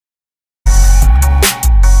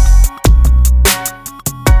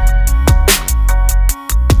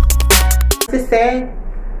say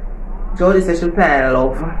Jody says she plan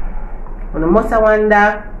love. When the must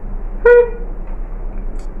wonder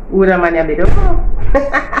who the man a bit of.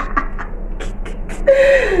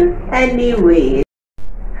 Anyway.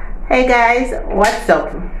 Hey guys, what's up?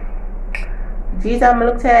 Jeez, I'm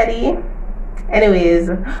look tidy. Anyways,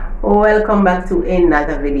 welcome back to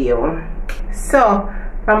another video. So,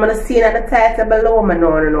 I'm gonna see at the title below, I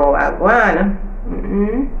don't know what I'm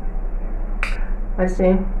going. What's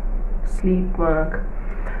the sleep mark?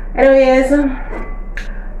 Anyways, I'm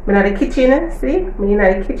in the kitchen. See, I'm in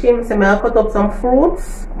the kitchen. So I cut up some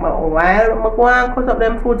fruits. But while I go and cut up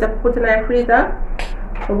them fruits, I put in the freezer.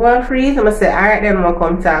 I go and freeze. I'm say, alright, then I'm gonna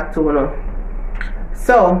come talk to you.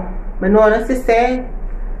 So, I know what she say.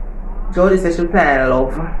 Jody says she plan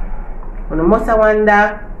love. When I must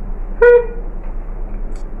wonder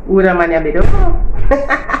who the man a bit of.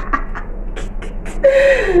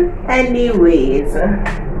 Anyways.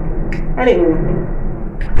 Anyway.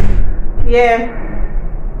 Yeah.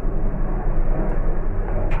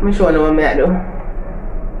 Let me show you what I do.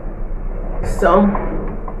 So,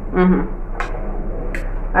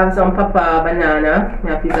 I have some papa banana, I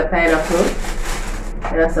have a piece of pineapple, I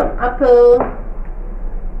have some apple,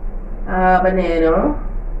 banana.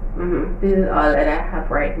 This is all that I have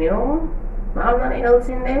right now. I have nothing else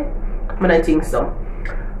in there. I don't think so.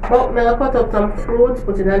 But I'm going to cut up some fruits,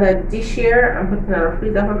 put it in a dish here, and put it in a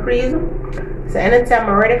freezer for freeze. So anytime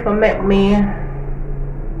I'm ready for make me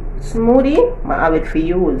smoothie, I have it for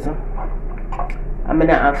use. I'm going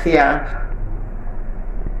to have to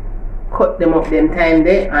cut them up them time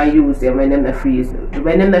there and use them when them the freeze.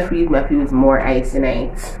 When them the freeze, I have to use more ice in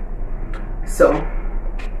it. So,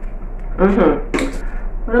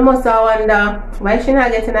 but I must wonder why she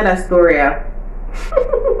not getting another story.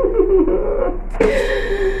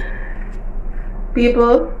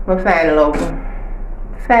 People, I find love.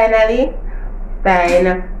 Finally,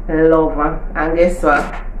 find love. And guess what?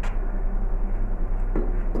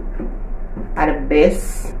 Are the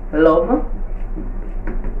best love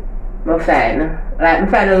I find. Like, I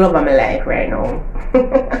find the love of my life right now.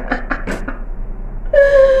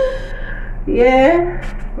 Yeah,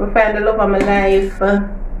 I find the love of my life. I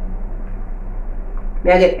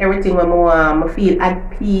get everything I want. I feel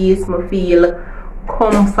at peace. I feel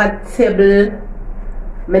comfortable.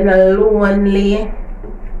 I'm not lonely.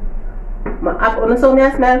 I'm happy. You saw me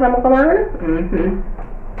smile from my command?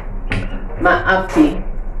 I'm happy.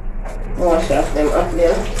 Wash off them up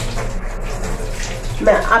there. I'm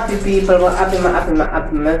happy people. I'm happy.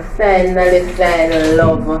 I'm finally find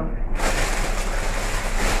love.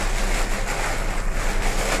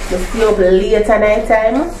 I stay up late at night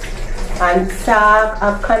time and talk,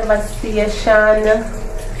 have conversation.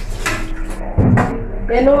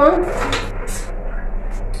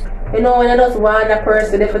 You know when you just want a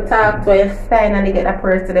person to talk to, you finally get a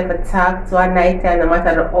person to talk to at night time, no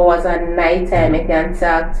matter the hours at night time, you can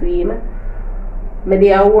talk to him. My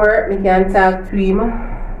day at work, I can talk to him.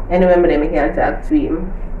 Anyway, I can talk to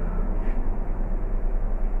him.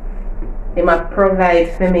 He might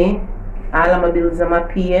provide for me. All of my bills I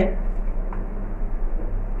pay.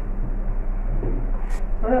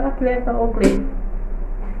 Well, I play for ugly.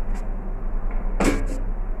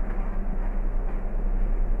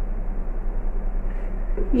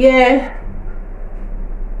 Yeah.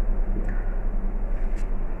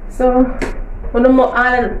 So, when all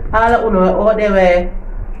out there were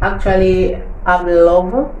actually have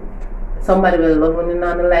love, somebody will love when in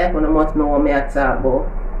the life, when you must know what me I talk about.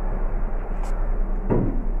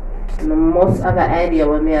 You must have an idea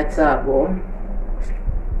what me I talk about.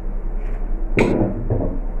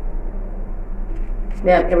 I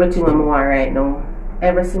have everything I want right now.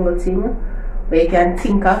 Every single thing where you can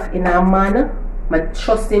think of in a man. I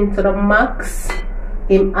trust him to the max.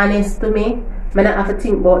 Him honest to me. I don't have to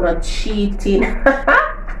think about not cheating. I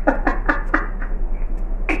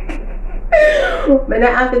don't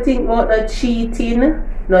have to think about not cheating.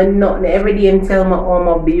 No, nothing. Every day him tell me how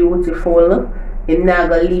I'm beautiful. Him not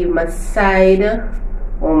gonna leave my side.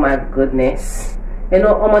 Oh my goodness. You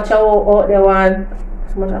know how much out there want.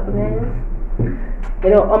 So much happening. You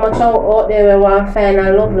know how much out there we want to find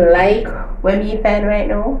a love like when we find right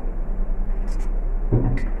now.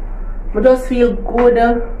 I just feel good.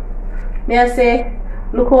 Me I say,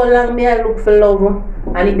 look how long me I look for love,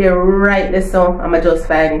 and if they right the song, I'ma just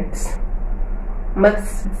find it.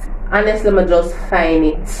 Honestly, I'ma just find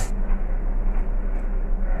it.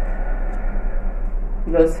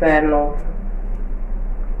 Just find love.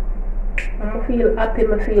 I feel happy.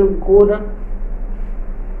 I feel good.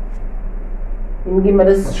 And give me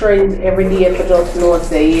the strength every day to just know,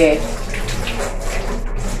 say, yeah.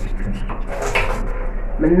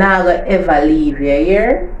 I'm not gonna ever leave you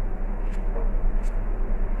here.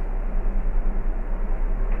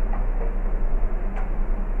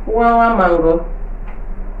 One mango.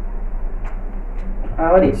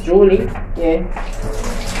 Oh, it's Julie. Yeah.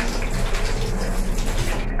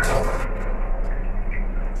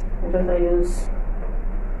 I'm gonna use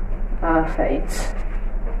half it.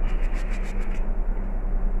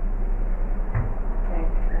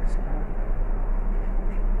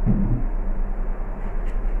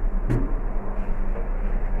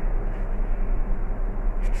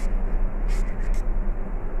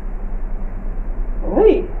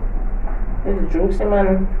 Wait, it's juicy,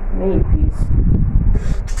 man. Need these.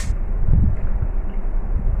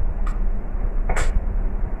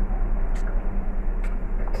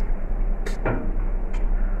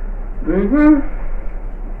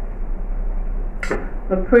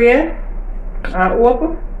 I pray I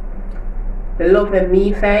hope the love that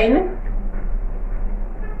me find,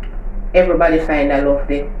 everybody find I love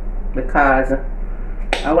them, because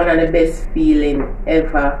I one of the best feeling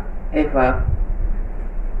ever.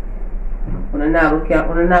 When I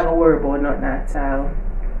never worry about nothing at all.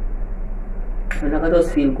 When I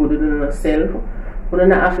just feel good with myself. When I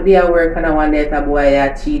not have to do work and I wonder if a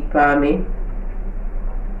boy cheat for me.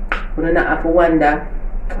 When I not have to wonder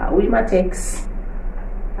who my text,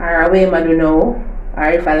 or away I do know, or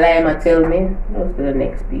if I lie I tell me. Let's do the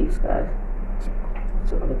next piece, guys.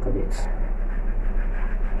 So look at it.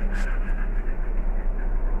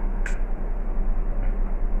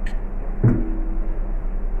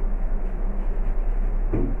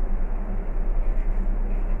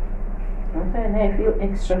 I feel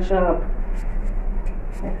extra sharp.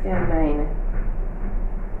 I feel mine.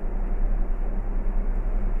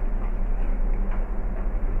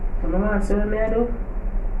 You know what I do?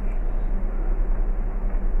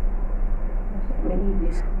 Let me eat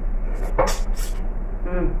this.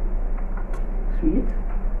 Sweet.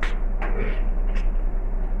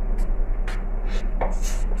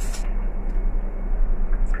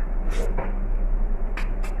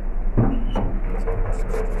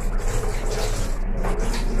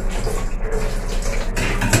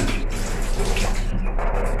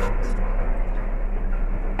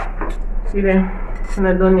 See there, I'm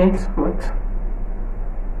not done yet, but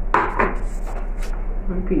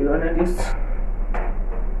I'm peel one of this.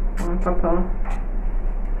 One papa.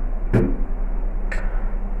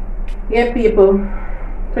 Yeah, people.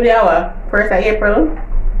 Today our 1st of April.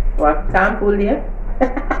 What time full day?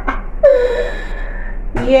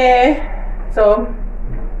 Yeah. So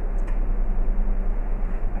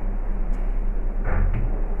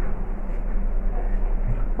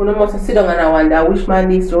I must sit down and I wonder which man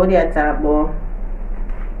this road I talk about.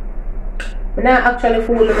 I'm not actually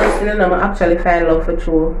fooling myself, I'm actually find love for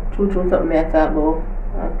true something I talk about.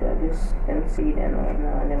 Okay, this can see them right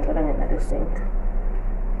now and then go down into the sink.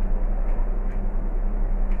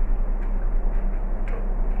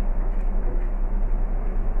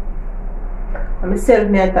 I'm myself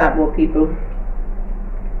me I talk about people.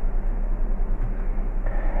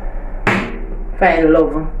 Find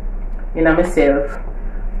love in myself.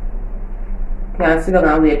 Can't sit down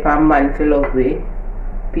and wait for a man to love me,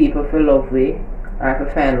 people to love me, or to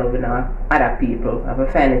find love in other people, or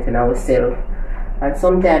to find it in ourselves. And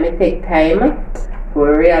sometimes it takes time to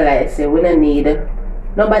realize that we don't need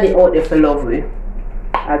nobody out there to love me,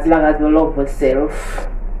 as long as we love ourselves.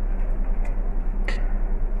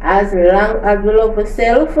 As long as we love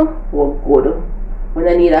ourselves, we're good. We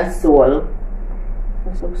don't need a soul.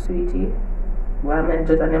 That's so sweetie. Why am I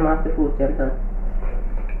just on them off the food temple?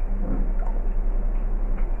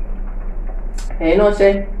 Hey, you know,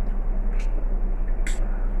 say,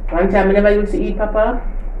 one time I never used to eat papa.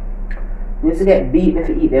 I used to get beat if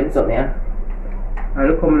you eat them something. Yeah? And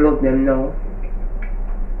look how I love them now.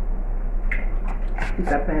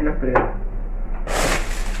 It's a pineapple.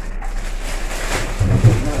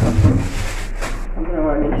 I'm gonna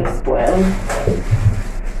want it to spoil.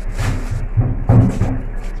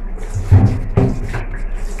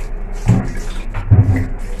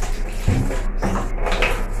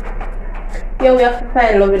 Yeah, we have to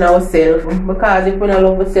find love in ourselves, because if we don't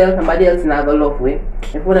love ourselves, nobody else not gonna love we.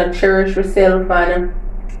 If we don't cherish ourselves and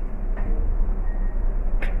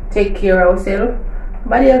take care of ourselves,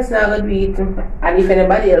 nobody else not gonna do it. And if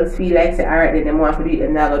anybody else feel like say alright then they want to do it,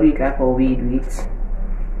 they're not gonna do it like how we do it.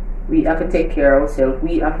 We have to take care of ourselves,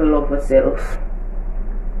 we have to love ourselves.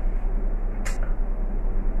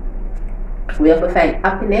 We have to find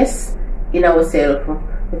happiness in ourselves.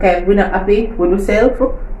 Because if we're not happy with ourselves,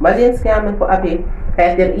 nobody else can make us happy.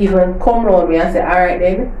 Because if they even come around me and say, alright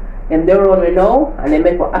then, them they around me now, and they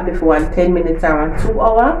make us happy for 10 minutes or 2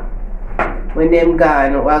 hours, when them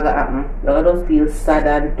gone, what gonna happen? We're gonna just feel sad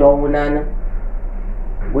and down,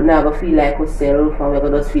 and we're not gonna feel like ourselves, and we're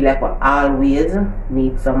gonna just feel like we always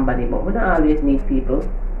need somebody, but we don't always need people.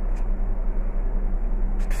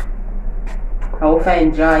 I will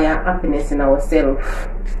find joy and happiness in ourselves.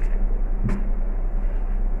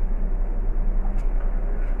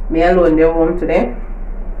 Me alone there home today.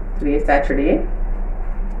 Today is Saturday.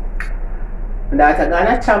 My daughter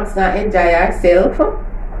gonna champs gonna enjoy herself.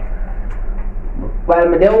 While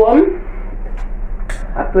me there home,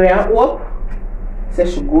 I pray and hope. Say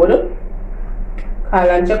she good. Call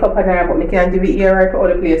and check up on her, but me can't give it here right to all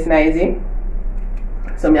the place noisy.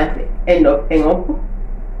 So me have to end up hang up.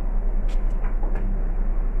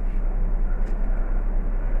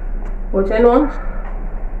 But you know,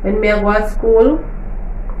 when me go to school,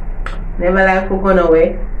 never like to go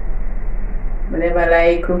away. I never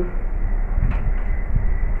like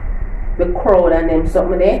the crowd and them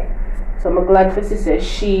something there. So I'm glad for sister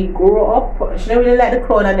she grew up. She don't really like the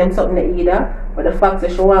crowd and them something there either. But the fact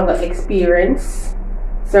that she want to experience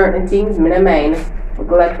certain things, me don't mind. I'm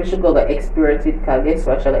glad for she go experience it, because guess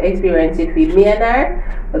what? She go experience it with me and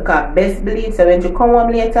her. Because best believe so when she come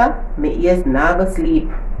home later, my ears not go sleep.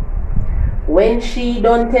 When she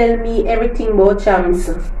don't tell me everything about champs,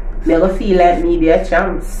 me go feel like me be a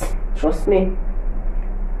champs. Trust me.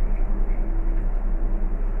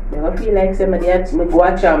 Me go feel like somebody else me go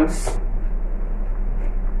a champs.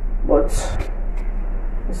 But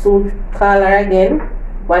soon call her again.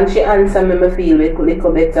 Once she answer me, I feel a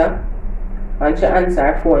little better. Once she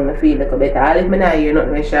answer her phone, I feel a little better. All if me not hear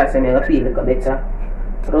nothing when she say me, I feel a little better.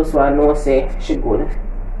 But also I know say she good.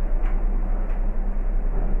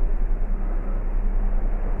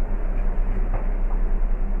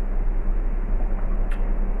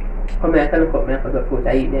 Come here, I can cut me up as a fruit.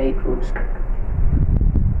 I eat fruit.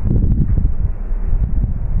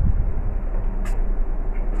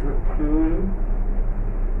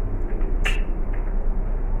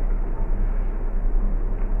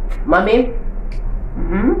 Mommy?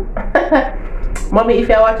 Mommy, if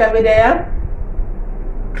you watch a video,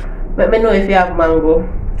 let me know if you have mango.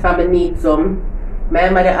 Because I need some. My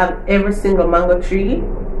mother have every single mango tree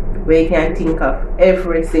where you can think of.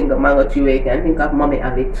 Every single mango tree where you can think of, mommy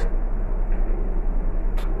have it.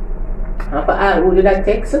 And for all who did that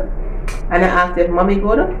text, and I asked if mommy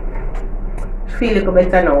good, she feel a little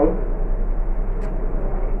better now.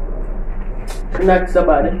 Not so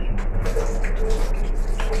bad.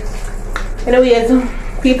 Anyways,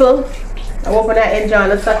 people, I hope you enjoy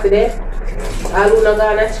the Saturday. All who not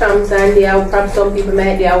gonna champs and they have perhaps some people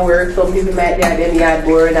might be at work, some people might be at them yard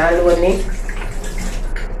board and lonely.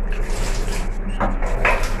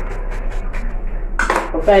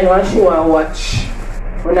 I'll find one show and watch.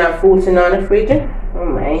 When I have fruits in on the fridge. Oh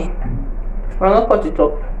my. I'm gonna cut it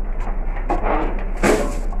up.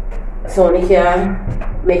 So I can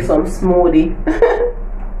make some smoothie.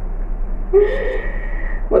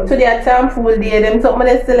 But today at Tom Fool Day, them something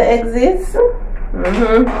that still exists.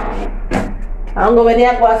 I'm going when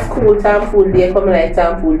I go to school, Tom Fool Day, come like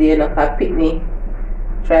Tom Fool Day, and I pick me.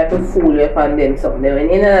 Try to fool you upon them something. When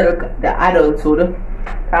you know the adulthood,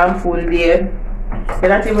 Tom Fool Day, you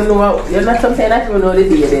not even know, you're not something, you not even know the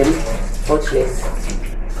day then. Much less.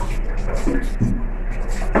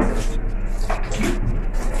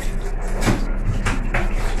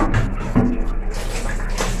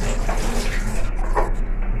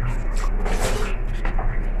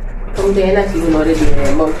 Something you not even know the day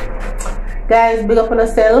then. But guys, big up on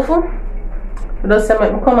yourself. Just say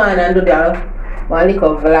me come on and do that one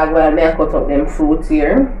little vlog while I cut up them fruits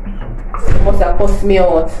here. It must have cost me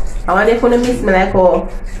out. I wonder if you miss me like how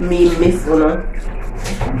me miss, you know.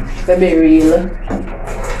 To be real.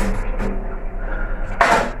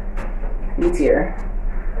 Eat here.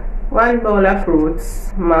 One bowl of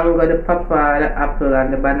fruits. Mango, the papaya, the apple,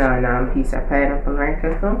 and the banana, and piece of pineapple right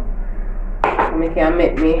here. So I can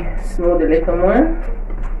make me smooth a little more.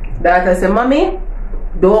 Daughter say, Mommy,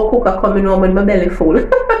 don't cook a coming home with my belly full.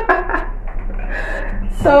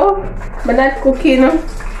 So, I'm not cooking.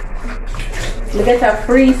 I get a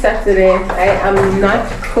free Saturday. I am not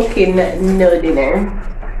cooking no dinner.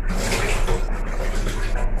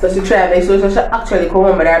 So she try to make sure she actually come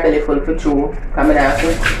home with her belly full for true. Coming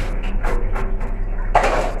after.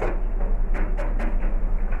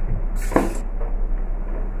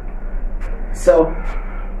 So,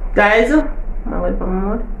 guys, I'm wait for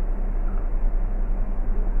more.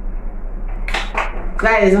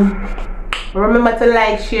 Guys, remember to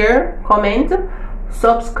like, share, comment,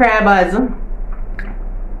 subscribers.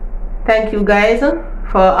 Thank you guys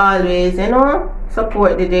for always, you know,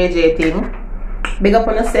 support the JJ thing. Big up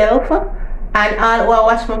on yourself And all who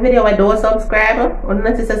watch my video I don't subscribe, wouldn't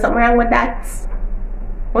notice there's something wrong with that.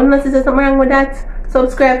 Wouldn't notice there's something wrong with that.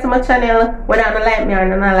 Subscribe to my channel whether you like me or you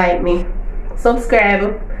don't like me.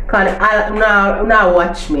 Subscribe, because now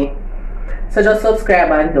watch me. So just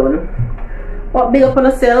subscribe and done. But big up on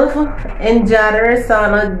yourself. Enjoy the rest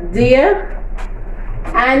of the day.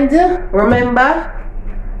 And remember,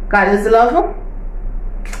 God is love.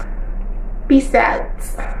 Peace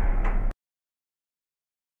out.